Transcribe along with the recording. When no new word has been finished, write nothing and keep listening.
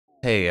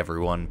Hey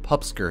everyone,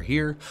 Pupsker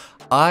here.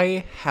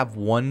 I have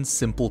one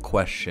simple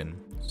question.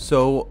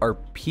 So, are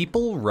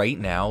people right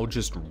now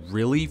just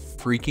really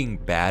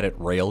freaking bad at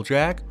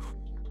Railjack?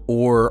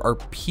 Or are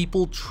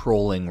people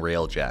trolling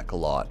Railjack a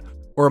lot?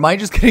 Or am I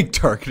just getting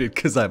targeted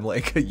because I'm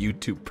like a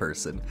YouTube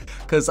person?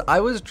 Because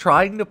I was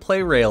trying to play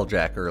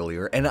Railjack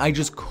earlier and I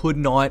just could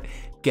not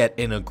get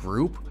in a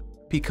group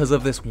because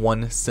of this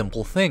one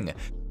simple thing.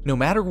 No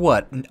matter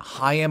what,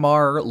 high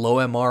MR, low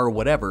MR,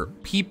 whatever,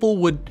 people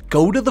would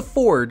go to the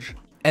forge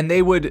and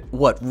they would,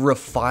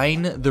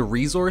 refine the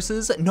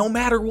resources? No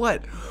matter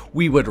what.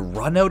 We would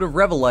run out of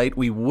Revelite,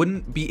 we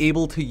wouldn't be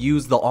able to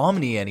use the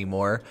Omni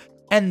anymore,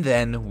 and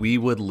then we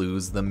would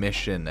lose the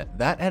mission.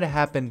 That had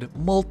happened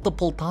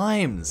multiple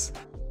times.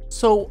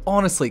 So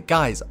honestly,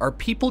 guys, are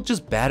people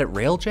just bad at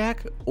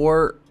Railjack?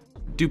 Or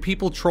do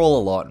people troll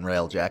a lot in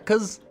Railjack?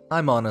 Because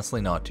I'm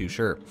honestly not too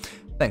sure.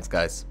 Thanks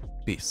guys,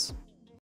 peace.